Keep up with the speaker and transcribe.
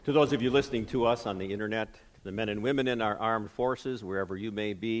To those of you listening to us on the internet, to the men and women in our armed forces, wherever you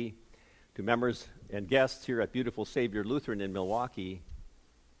may be, to members and guests here at Beautiful Savior Lutheran in Milwaukee,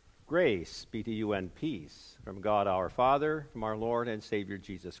 grace be to you and peace from God our Father, from our Lord and Savior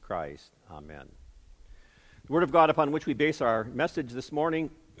Jesus Christ. Amen. The Word of God upon which we base our message this morning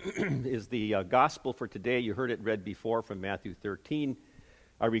is the gospel for today. You heard it read before from Matthew 13.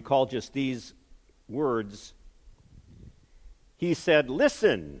 I recall just these words. He said,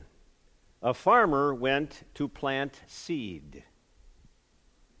 "Listen, a farmer went to plant seed."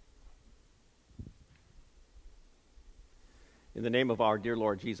 In the name of our dear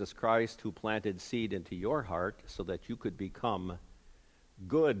Lord Jesus Christ, who planted seed into your heart so that you could become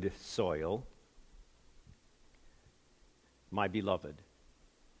good soil, my beloved.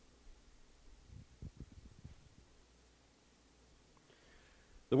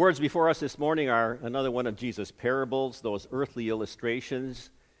 The words before us this morning are another one of Jesus' parables, those earthly illustrations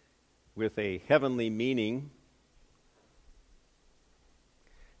with a heavenly meaning.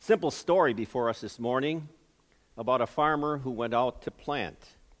 Simple story before us this morning about a farmer who went out to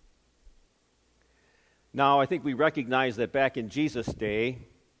plant. Now, I think we recognize that back in Jesus' day,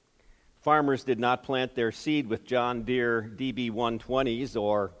 farmers did not plant their seed with John Deere DB120s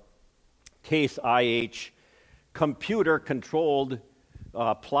or Case IH computer-controlled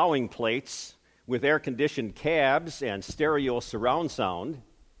plowing plates with air-conditioned cabs and stereo surround sound.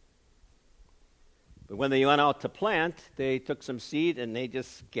 But when they went out to plant, they took some seed and they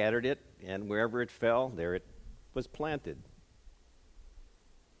just scattered it, and wherever it fell, there it was planted.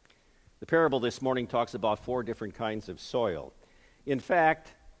 The parable this morning talks about 4 different kinds of soil. In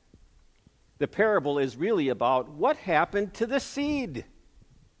fact, the parable is really about what happened to the seed.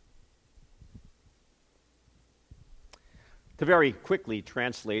 To very quickly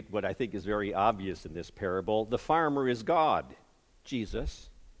translate what I think is very obvious in this parable, the farmer is God, Jesus.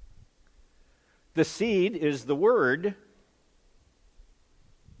 The seed is the Word.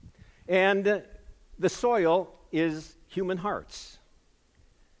 And the soil is human hearts.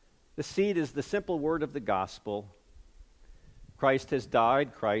 The seed is the simple word of the gospel. Christ has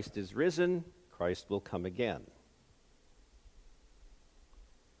died, Christ is risen, Christ will come again.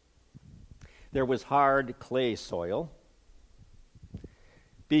 There was hard clay soil,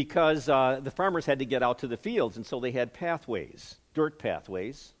 because the farmers had to get out to the fields, and so they had pathways, dirt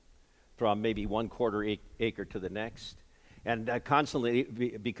pathways, from maybe 1/4 acre to the next. And constantly,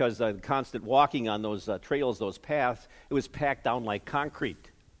 because constant walking on those trails, those paths, it was packed down like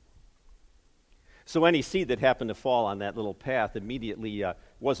concrete. So any seed that happened to fall on that little path immediately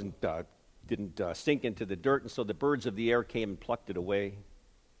didn't sink into the dirt, and so the birds of the air came and plucked it away.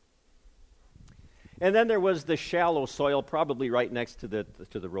 And then there was the shallow soil, probably right next to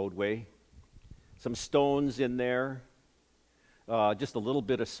the roadway. Some stones in there, just a little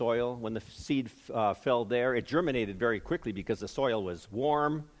bit of soil. When the seed fell there, it germinated very quickly because the soil was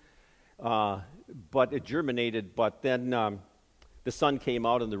warm, but it germinated. But then the sun came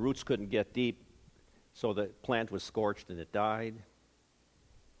out and the roots couldn't get deep, so the plant was scorched and it died.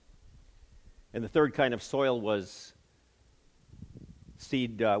 And the third kind of soil was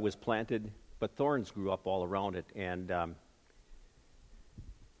seed was planted, but thorns grew up all around it and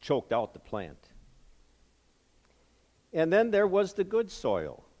choked out the plant. And then there was the good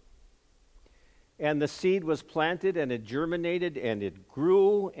soil. And the seed was planted and it germinated and it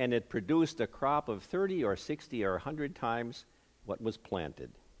grew and it produced a crop of 30 or 60 or 100 times what was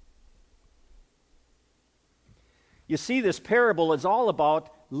planted. You see, this parable is all about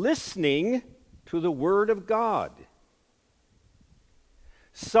listening to the Word of God.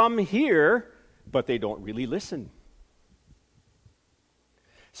 Some hear, but they don't really listen.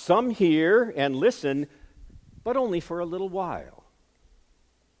 Some hear and listen, but only for a little while.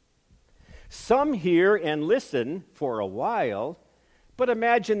 Some hear and listen for a while, but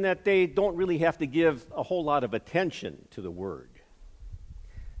imagine that they don't really have to give a whole lot of attention to the Word.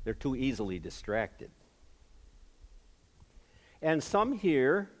 They're too easily distracted. And some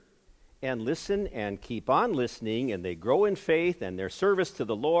hear and listen and keep on listening, and they grow in faith and their service to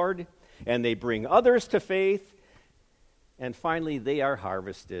the Lord, and they bring others to faith, and finally they are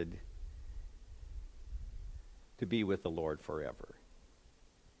harvested to be with the Lord forever.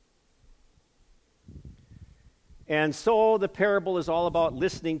 And so the parable is all about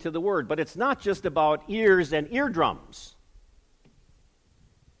listening to the Word, but it's not just about ears and eardrums.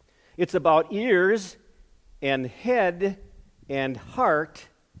 It's about ears and head and heart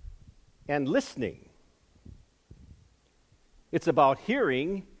and listening. It's about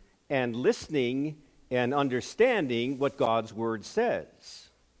hearing and listening and understanding what God's Word says.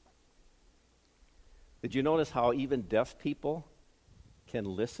 Did you notice how even deaf people can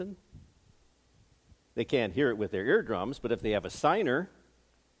listen. They can't hear it with their eardrums, but if they have a signer,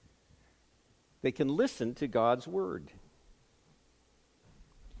 they can listen to God's word.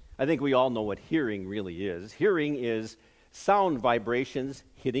 I think we all know what hearing really is. Hearing is sound vibrations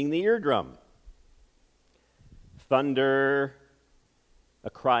hitting the eardrum. Thunder, a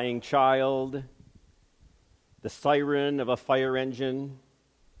crying child, the siren of a fire engine.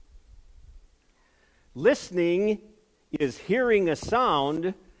 Listening is hearing a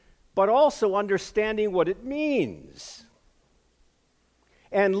sound, but also understanding what it means.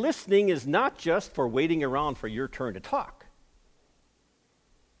 And listening is not just for waiting around for your turn to talk.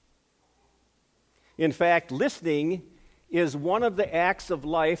 In fact, listening is one of the acts of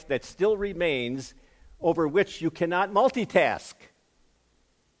life that still remains over which you cannot multitask.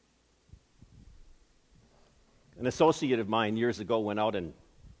 An associate of mine years ago went out and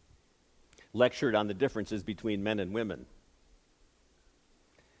lectured on the differences between men and women.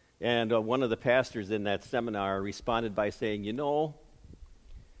 And one of the pastors in that seminar responded by saying, you know,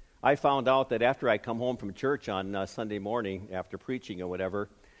 I found out that after I come home from church on Sunday morning after preaching or whatever,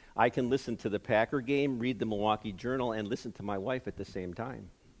 I can listen to the Packer game, read the Milwaukee Journal, and listen to my wife at the same time.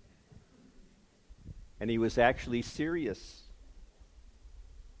 And he was actually serious.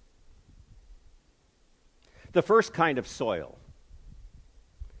 The first kind of soil,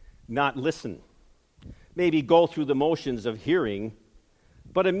 not listen, maybe go through the motions of hearing,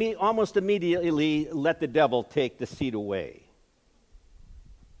 but almost immediately let the devil take the seed away.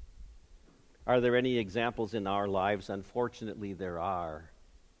 Are there any examples in our lives? Unfortunately, there are.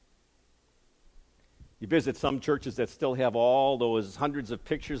 You visit some churches that still have all those hundreds of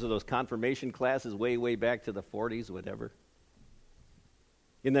pictures of those confirmation classes way back to the 40s, whatever.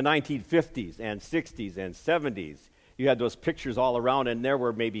 In the 1950s and 60s and 70s, you had those pictures all around, and there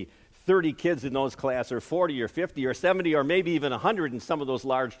were maybe 30 kids in those classes, or 40 or 50 or 70 or maybe even 100 in some of those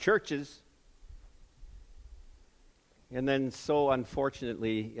large churches. And then so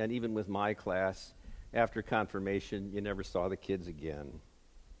unfortunately, and even with my class, after confirmation, you never saw the kids again.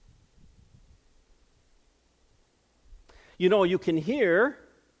 You know, you can hear,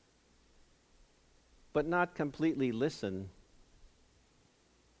 but not completely listen.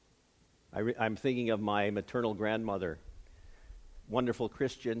 I'm thinking of my maternal grandmother, wonderful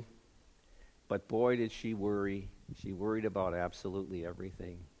Christian, but boy did she worry. She worried about absolutely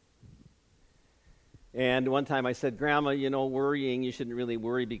everything. And one time I said, Grandma, you know, worrying, you shouldn't really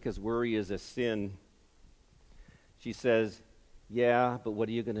worry because worry is a sin. She says, yeah, but what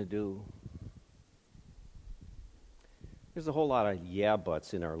are you going to do? There's a whole lot of yeah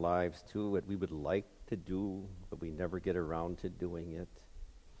buts in our lives, too, that we would like to do, but we never get around to doing it.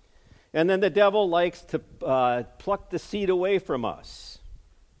 And then the devil likes to pluck the seed away from us.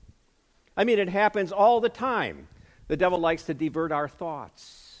 I mean, it happens all the time. The devil likes to divert our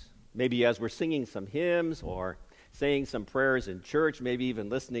thoughts. Maybe as we're singing some hymns or saying some prayers in church, maybe even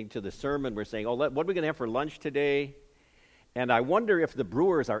listening to the sermon, we're saying, what are we going to have for lunch today? And I wonder if the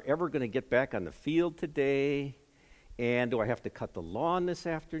Brewers are ever going to get back on the field today. And do I have to cut the lawn this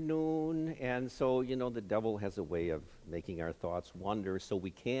afternoon? And so, you know, the devil has a way of making our thoughts wander, so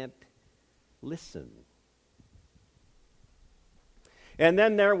we can't listen. And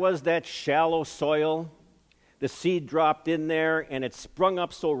then there was that shallow soil. The seed dropped in there, and it sprung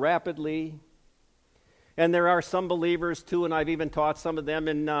up so rapidly. And there are some believers, too, and I've even taught some of them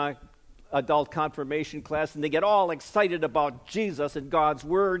in adult confirmation class, and they get all excited about Jesus and God's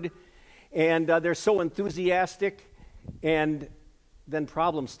Word, and they're so enthusiastic. And then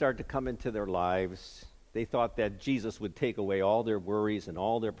problems start to come into their lives. They thought that Jesus would take away all their worries and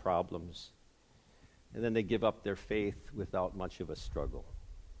all their problems. And then they give up their faith without much of a struggle.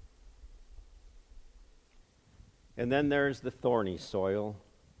 And then there's the thorny soil,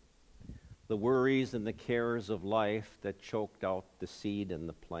 the worries and the cares of life that choked out the seed and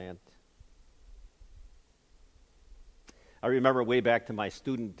the plant. I remember way back to my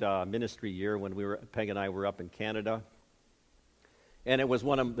student ministry year when Peg and I were up in Canada. And it was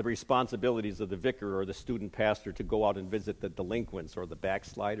one of the responsibilities of the vicar or the student pastor to go out and visit the delinquents or the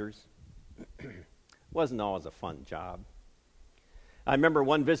backsliders. Wasn't always a fun job. I remember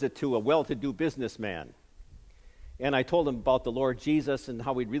one visit to a well-to-do businessman. And I told him about the Lord Jesus and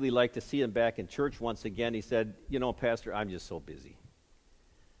how we'd really like to see him back in church once again. He said, you know, Pastor, I'm just so busy.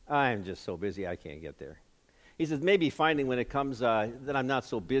 I'm just so busy I can't get there. He says, maybe finding when it comes that I'm not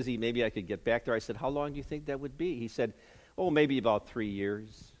so busy, maybe I could get back there. I said, how long do you think that would be? He said, maybe about 3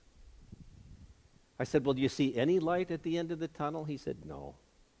 years. I said, well, do you see any light at the end of the tunnel? He said, no.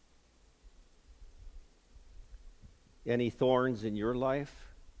 Any thorns in your life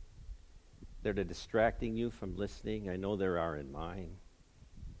that are distracting you from listening? I know there are in mine.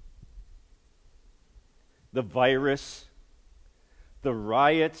 the virus, the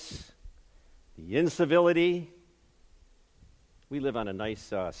riots, the incivility. We live on a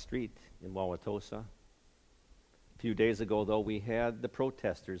nice street in Wauwatosa. A few days ago, though, we had the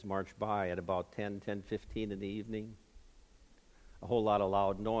protesters march by at about 10:15 in the evening. A whole lot of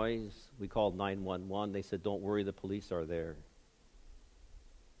loud noise. We called 911. They said, "Don't worry, the police are there."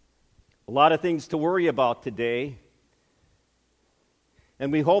 A lot of things to worry about today.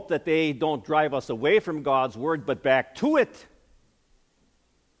 And we hope that they don't drive us away from God's Word, but back to it.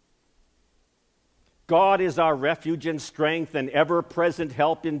 God is our refuge and strength and ever-present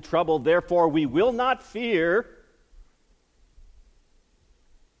help in trouble. Therefore, we will not fear.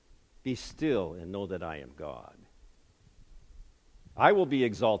 Be still and know that I am God. I will be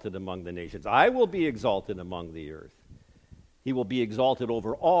exalted among the nations. I will be exalted among the earth. He will be exalted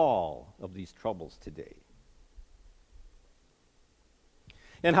over all of these troubles today.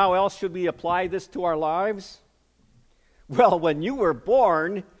 And how else should we apply this to our lives? Well, when you were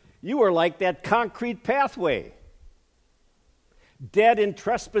born, you were like that concrete pathway. Dead in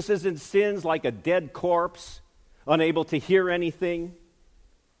trespasses and sins, like a dead corpse, unable to hear anything.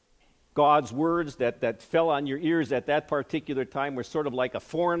 God's words that fell on your ears at that particular time were sort of like a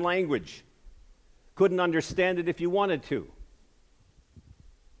foreign language. Couldn't understand it if you wanted to.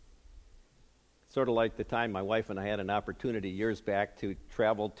 Sort of like the time my wife and I had an opportunity years back to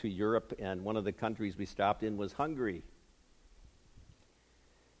travel to Europe, and one of the countries we stopped in was Hungary.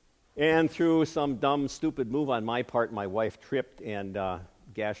 And through some dumb, stupid move on my part, my wife tripped and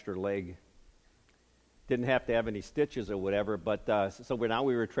gashed her leg. Didn't have to have any stitches or whatever, but so we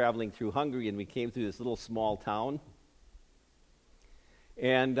were traveling through Hungary, and we came through this little small town.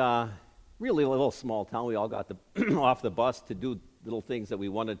 And really a little small town. We all got off the bus to do little things that we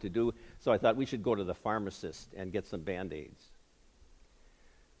wanted to do, so I thought we should go to the pharmacist and get some Band-Aids.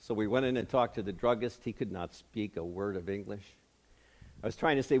 So we went in and talked to the druggist. He could not speak a word of English. I was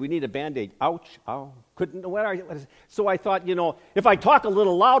trying to say, "We need a Band-Aid." Ouch, ow, couldn't, what are you? So I thought, if I talk a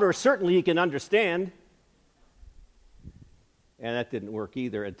little louder, certainly he can understand. And that didn't work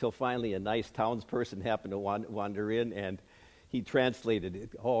either until finally a nice townsperson happened to wander in, and he translated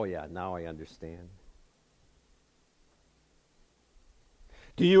it. "Oh yeah, now I understand."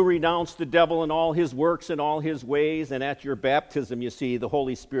 Do you renounce the devil and all his works and all his ways? And at your baptism, you see, the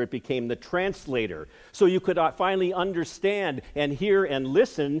Holy Spirit became the translator. So you could finally understand and hear and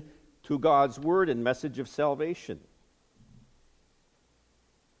listen to God's word and message of salvation.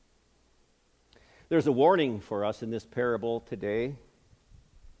 There's a warning for us in this parable today.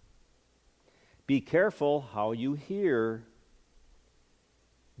 Be careful how you hear.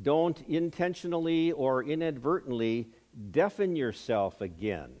 Don't intentionally or inadvertently deafen yourself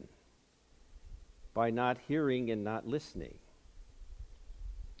again by not hearing and not listening.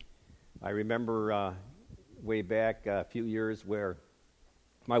 I remember way back a few years where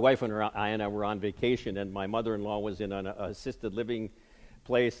my wife and I were on vacation, and my mother-in-law was in an assisted living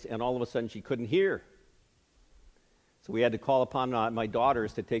place, and all of a sudden she couldn't hear. So we had to call upon my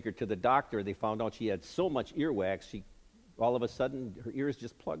daughters to take her to the doctor. They found out she had so much earwax, all of a sudden her ears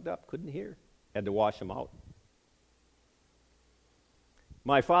just plugged up, couldn't hear. Had to wash them out.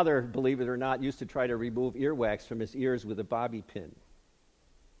 My father, believe it or not, used to try to remove earwax from his ears with a bobby pin.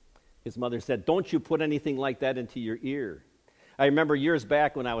 His mother said, "Don't you put anything like that into your ear." I remember years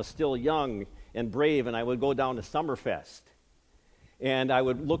back when I was still young and brave, and I would go down to Summerfest. And I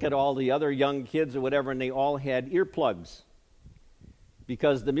would look at all the other young kids or whatever, and they all had earplugs.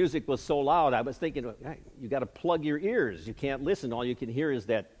 Because the music was so loud, I was thinking, hey, you got to plug your ears. You can't listen. All you can hear is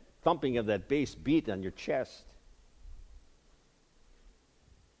that thumping of that bass beat on your chest.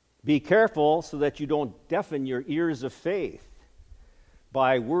 Be careful so that you don't deafen your ears of faith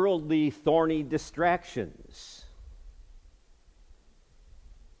by worldly, thorny distractions.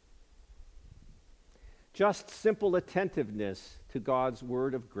 Just simple attentiveness to God's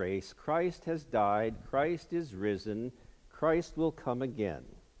word of grace. Christ has died. Christ is risen. Christ will come again.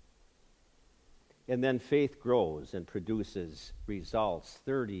 And then faith grows and produces results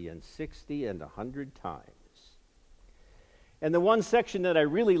 30 and 60 and 100 times. And the one section that I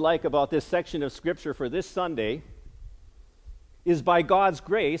really like about this section of Scripture for this Sunday is, by God's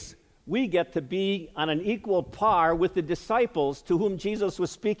grace, we get to be on an equal par with the disciples to whom Jesus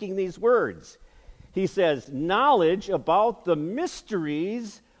was speaking these words. He says, "Knowledge about the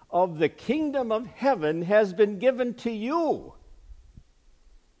mysteries of the kingdom of heaven has been given to you."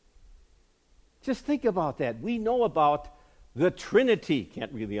 Just think about that. We know about the Trinity.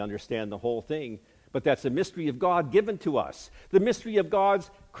 Can't really understand the whole thing, but that's a mystery of God given to us. The mystery of God's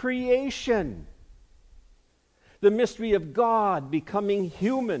creation. The mystery of God becoming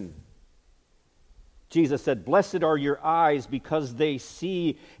human Jesus said, "Blessed are your eyes because they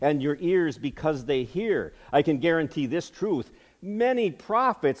see, and your ears because they hear." I can guarantee this truth. Many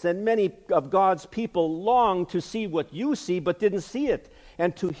prophets and many of God's people long to see what you see but didn't see it,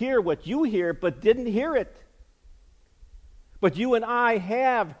 and to hear what you hear but didn't hear it. But you and I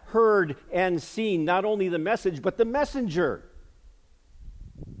have heard and seen not only the message but the messenger.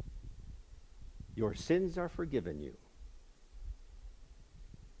 Your sins are forgiven you.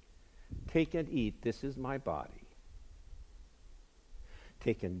 Take and eat, this is my body.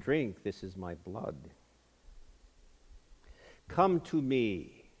 Take and drink, this is my blood. Come to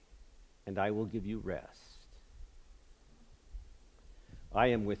me, and I will give you rest. I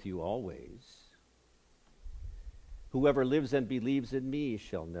am with you always. Whoever lives and believes in me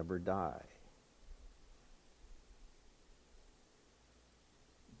shall never die.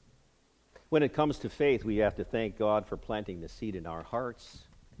 When it comes to faith, we have to thank God for planting the seed in our hearts,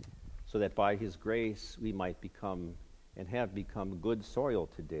 so that by his grace we might become and have become good soil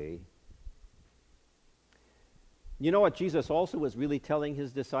today. You know what Jesus also was really telling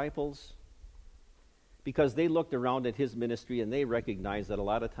his disciples? Because they looked around at his ministry and they recognized that a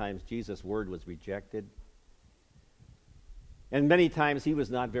lot of times Jesus' word was rejected. And many times he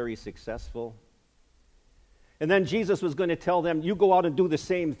was not very successful. And then Jesus was going to tell them, you go out and do the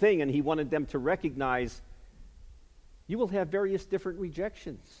same thing, and he wanted them to recognize you will have various different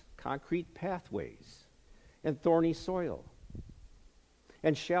rejections. Concrete pathways, and thorny soil,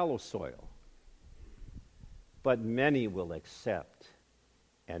 and shallow soil. But many will accept,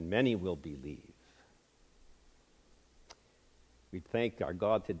 and many will believe. We thank our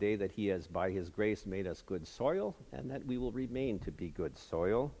God today that he has, by his grace, made us good soil, and that we will remain to be good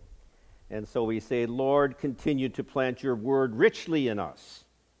soil. And so we say, Lord, continue to plant your word richly in us.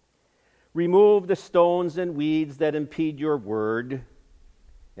 Remove the stones and weeds that impede your word,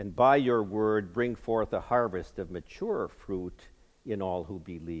 and by your word bring forth a harvest of mature fruit in all who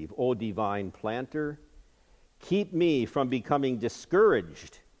believe. O divine planter, keep me from becoming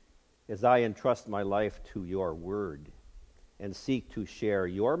discouraged as I entrust my life to your word and seek to share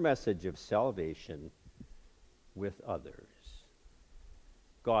your message of salvation with others.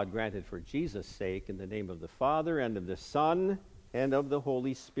 God grant it for Jesus' sake, in the name of the Father, and of the Son, and of the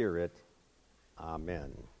Holy Spirit. Amen.